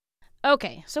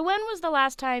Okay, so when was the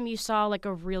last time you saw like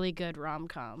a really good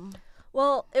rom-com?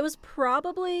 Well, it was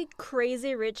probably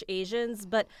Crazy Rich Asians,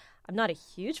 but I'm not a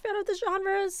huge fan of the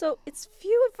genre, so it's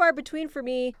few and far between for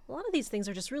me. A lot of these things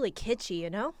are just really kitschy, you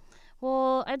know?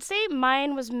 Well, I'd say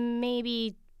mine was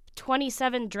maybe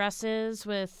 27 Dresses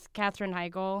with Katherine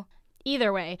Heigl.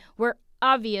 Either way, we're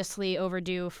obviously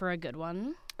overdue for a good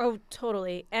one. Oh,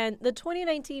 totally. And the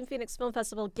 2019 Phoenix Film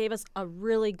Festival gave us a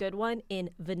really good one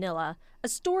in Vanilla, a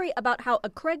story about how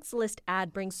a Craigslist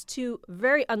ad brings two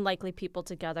very unlikely people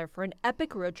together for an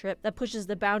epic road trip that pushes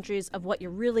the boundaries of what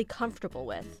you're really comfortable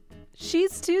with.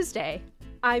 She's Tuesday.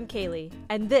 I'm Kaylee,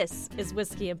 and this is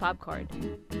Whiskey and Popcorn.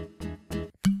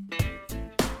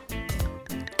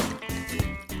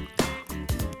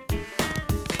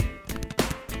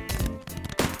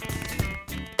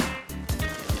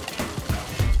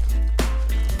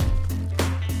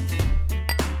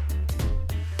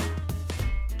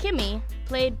 Kimmy,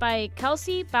 played by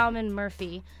Kelsey Bauman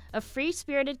Murphy, a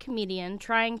free-spirited comedian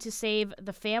trying to save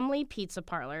the family pizza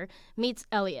parlor, meets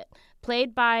Elliot,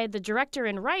 played by the director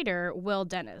and writer Will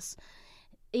Dennis.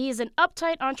 He's an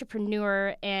uptight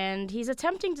entrepreneur, and he's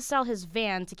attempting to sell his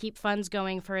van to keep funds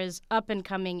going for his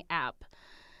up-and-coming app.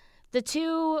 The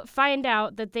two find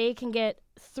out that they can get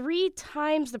 3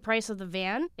 times the price of the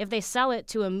van if they sell it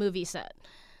to a movie set.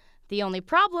 The only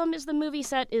problem is the movie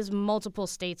set is multiple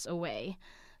states away.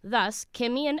 Thus,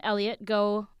 Kimmy and Elliot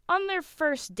go on their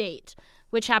first date,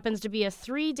 which happens to be a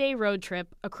 3-day road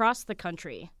trip across the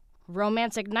country.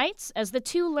 Romance ignites as the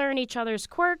two learn each other's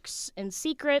quirks and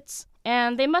secrets,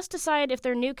 and they must decide if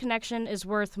their new connection is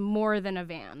worth more than a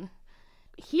van.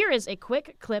 Here is a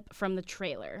quick clip from the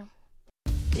trailer.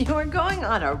 You're going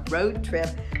on a road trip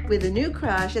with a new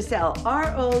crush to sell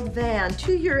our old van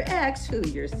to your ex who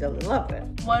you're still in love with.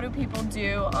 What do people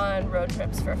do on road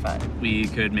trips for fun? We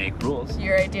could make rules.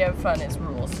 Your idea of fun is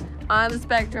rules. On the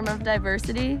spectrum of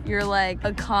diversity, you're like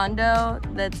a condo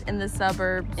that's in the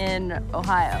suburbs in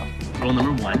Ohio. Rule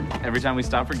number 1, every time we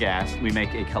stop for gas, we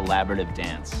make a collaborative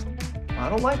dance. I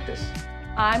don't like this.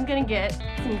 I'm gonna get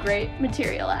some great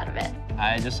material out of it.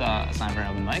 I just saw a sign for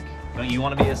an open mic. Don't you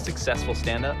want to be a successful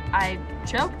stand-up? I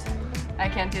choked. I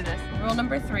can't do this. Rule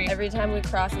number 3, every time we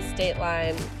cross a state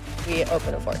line, we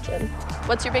open a fortune.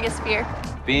 What's your biggest fear?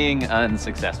 Being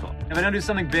unsuccessful. If I don't do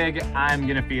something big, I'm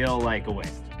gonna feel like a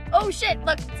waste. Oh shit,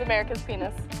 look, it's America's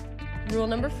penis. Rule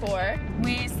number 4,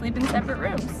 we sleep in separate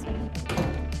rooms.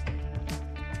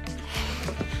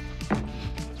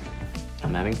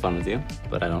 I'm having fun with you,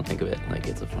 but I don't think of it like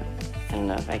it's a fun. I don't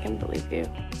know if I can believe you.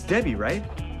 It's Debbie, right?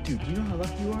 Dude, do you know how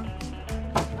lucky you are?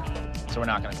 So we're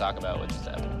not gonna talk about what just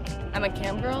happened. I'm a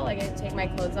cam girl. I get to take my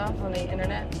clothes off on the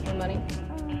internet for money.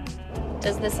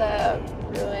 Does this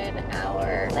ruin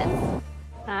our list?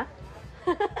 Huh?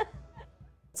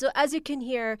 So as you can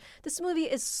hear, this movie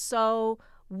is so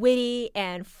witty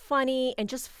and funny and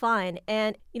just fun.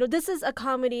 And, this is a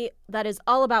comedy that is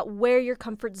all about where your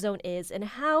comfort zone is and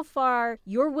how far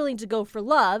you're willing to go for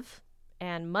love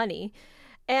and money.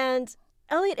 And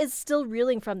Elliot is still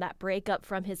reeling from that breakup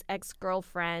from his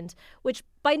ex-girlfriend, which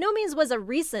by no means was a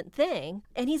recent thing.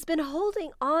 And he's been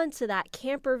holding on to that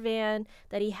camper van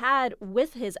that he had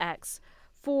with his ex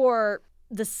for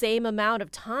the same amount of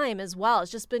time as well.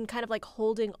 It's just been kind of like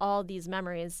holding all these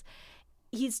memories.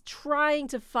 He's trying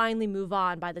to finally move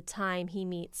on by the time he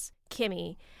meets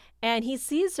Kimmy. And he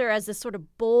sees her as this sort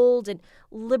of bold and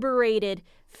liberated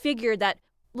figure that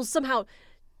will somehow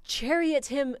chariot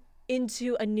him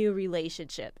into a new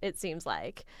relationship, it seems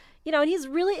like. And he's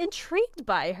really intrigued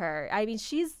by her. I mean,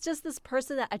 she's just this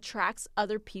person that attracts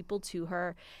other people to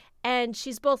her. And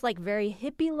she's both like very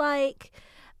hippie-like,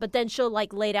 but then she'll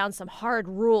like lay down some hard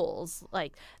rules.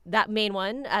 Like that main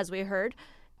one, as we heard,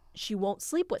 she won't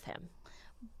sleep with him.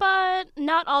 But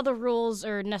not all the rules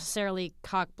are necessarily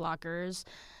cock blockers.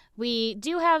 We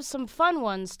do have some fun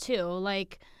ones too,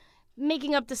 like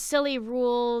making up the silly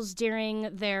rules during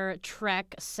their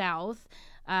trek south.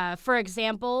 For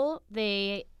example,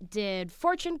 they did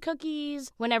fortune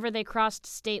cookies whenever they crossed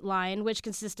state line, which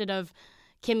consisted of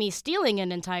Kimmy stealing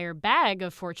an entire bag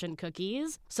of fortune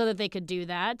cookies so that they could do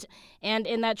that. And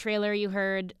in that trailer, you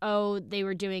heard, they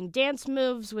were doing dance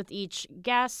moves with each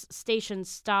gas station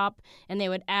stop, and they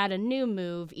would add a new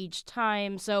move each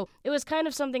time. So it was kind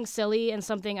of something silly and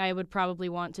something I would probably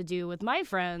want to do with my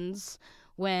friends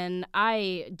when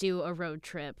I do a road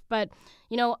trip. But,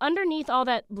 underneath all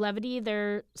that levity,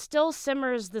 there still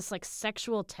simmers this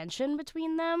sexual tension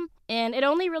between them. And it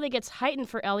only really gets heightened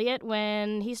for Elliot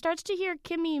when he starts to hear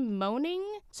Kimmy moaning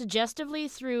suggestively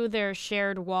through their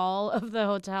shared wall of the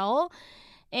hotel.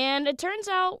 And it turns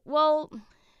out,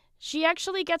 she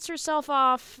actually gets herself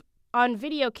off on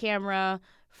video camera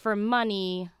for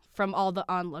money from all the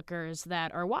onlookers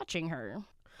that are watching her.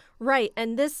 Right,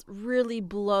 and this really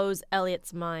blows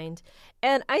Elliot's mind.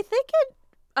 And I think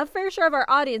a fair share of our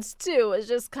audience, too, was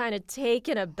just kind of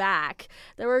taken aback.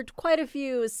 There were quite a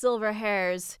few silver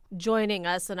hairs joining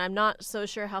us, and I'm not so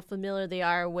sure how familiar they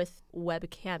are with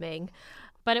webcamming.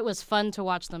 But it was fun to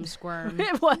watch them squirm.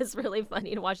 It was really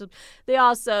funny to watch them. They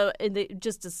also,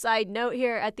 just a side note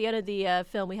here, at the end of the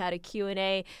film, we had a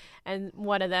Q&A, and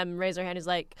one of them raised their hand. He's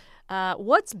like,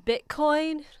 what's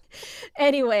Bitcoin?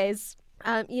 Anyways,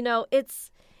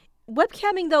 it's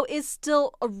webcamming, though, is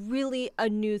still a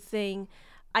new thing.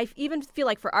 I even feel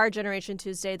like for our generation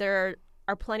Tuesday, there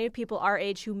are plenty of people our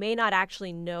age who may not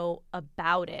actually know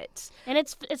about it. And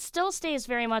it still stays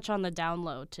very much on the down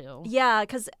low, too. Yeah,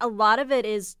 because a lot of it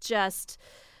is just,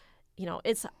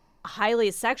 it's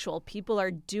highly sexual. People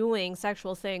are doing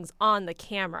sexual things on the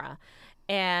camera.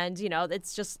 And,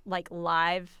 it's just like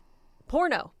live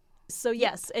porno. So,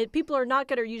 yes, people are not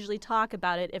going to usually talk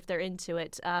about it if they're into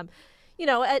it. And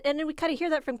we kind of hear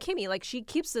that from Kimmy. Like, she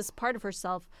keeps this part of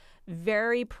herself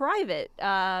very private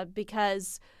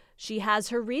because she has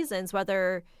her reasons,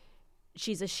 whether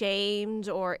she's ashamed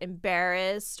or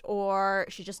embarrassed or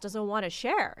she just doesn't want to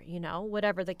share,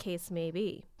 whatever the case may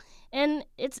be. And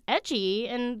it's edgy,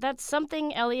 and that's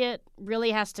something Elliot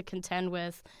really has to contend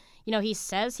with. He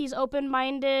says he's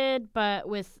open-minded, but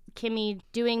with Kimmy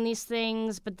doing these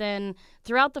things, but then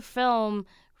throughout the film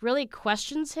really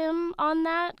questions him on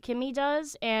that. Kimmy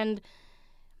does, and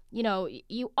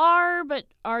you are, but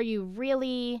are you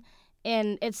really?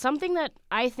 And it's something that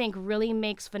I think really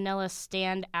makes Vanilla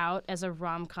stand out as a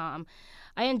rom-com.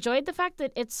 I enjoyed the fact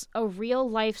that it's a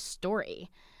real-life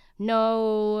story.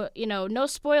 No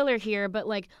spoiler here, but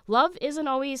love isn't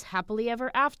always happily ever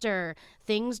after.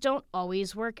 Things don't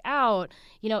always work out.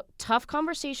 Tough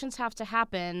conversations have to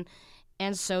happen,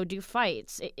 and so do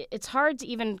fights. It's hard to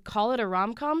even call it a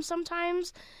rom-com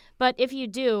sometimes, but if you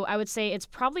do, I would say it's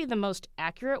probably the most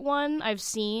accurate one I've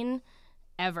seen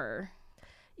ever.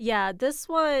 Yeah, this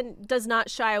one does not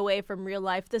shy away from real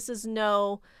life. This is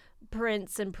no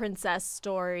prince and princess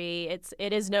story.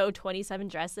 It is no 27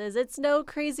 Dresses. It's no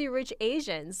Crazy Rich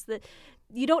Asians.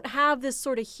 You don't have this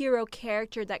sort of hero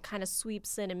character that kind of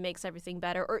sweeps in and makes everything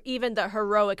better, or even the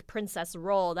heroic princess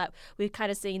role that we've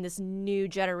kind of seen this new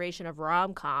generation of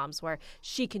rom-coms where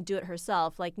she can do it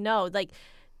herself.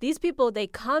 These people, they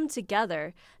come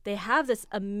together, they have this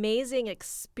amazing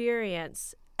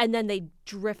experience, and then they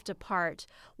drift apart.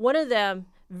 One of them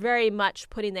very much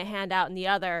putting the hand out, and the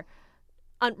other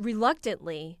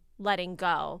reluctantly letting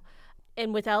go.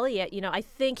 And with Elliot, I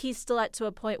think he's still to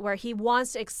a point where he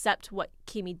wants to accept what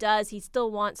Kimmy does. He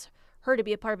still wants her to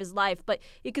be a part of his life, but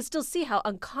you can still see how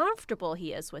uncomfortable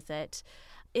he is with it.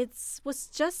 It was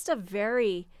just a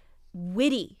very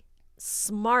witty,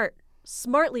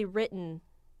 smartly written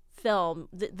film.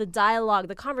 The dialogue,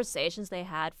 the conversations they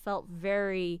had felt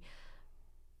very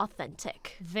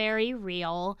authentic. Very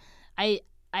real.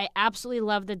 I absolutely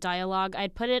love the dialogue.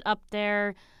 I'd put it up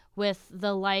there with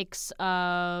the likes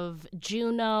of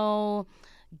Juno,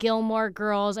 Gilmore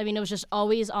Girls. I mean, it was just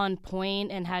always on point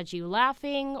and had you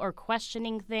laughing or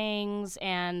questioning things.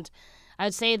 And I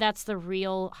would say that's the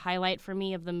real highlight for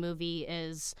me of the movie,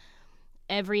 is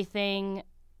everything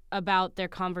about their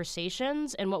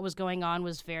conversations and what was going on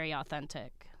was very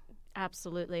authentic.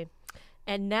 Absolutely.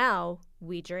 And now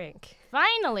we drink.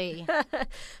 Finally.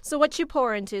 So what you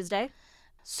pouring, Tuesday?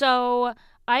 So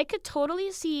I could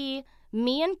totally see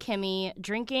me and Kimmy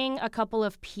drinking a couple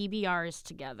of PBRs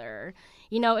together.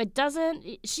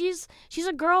 She's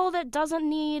a girl that doesn't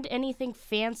need anything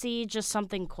fancy, just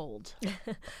something cold.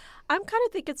 I'm kind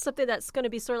of thinking something that's going to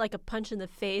be sort of like a punch in the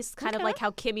face, kind of like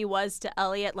how Kimmy was to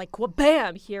Elliot, like, well,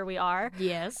 bam, here we are.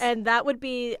 Yes. And that would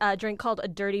be a drink called A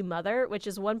Dirty Mother, which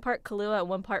is 1 part Kahlua and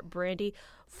 1 part brandy,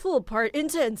 full part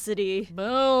intensity.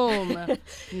 Boom.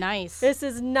 Nice. This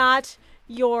is not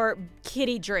your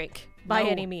kiddie drink by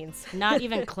any means. Not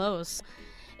even close.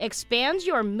 Expand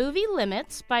your movie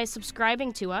limits by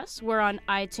subscribing to us. We're on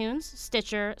iTunes,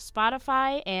 Stitcher,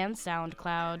 Spotify, and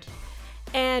SoundCloud.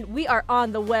 And we are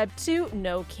on the web too,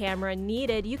 no camera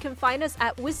needed. You can find us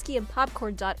at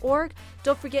whiskeyandpopcorn.org.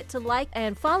 Don't forget to like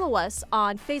and follow us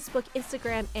on Facebook,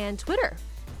 Instagram, and Twitter.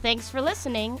 Thanks for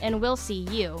listening, and we'll see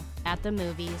you at the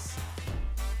movies.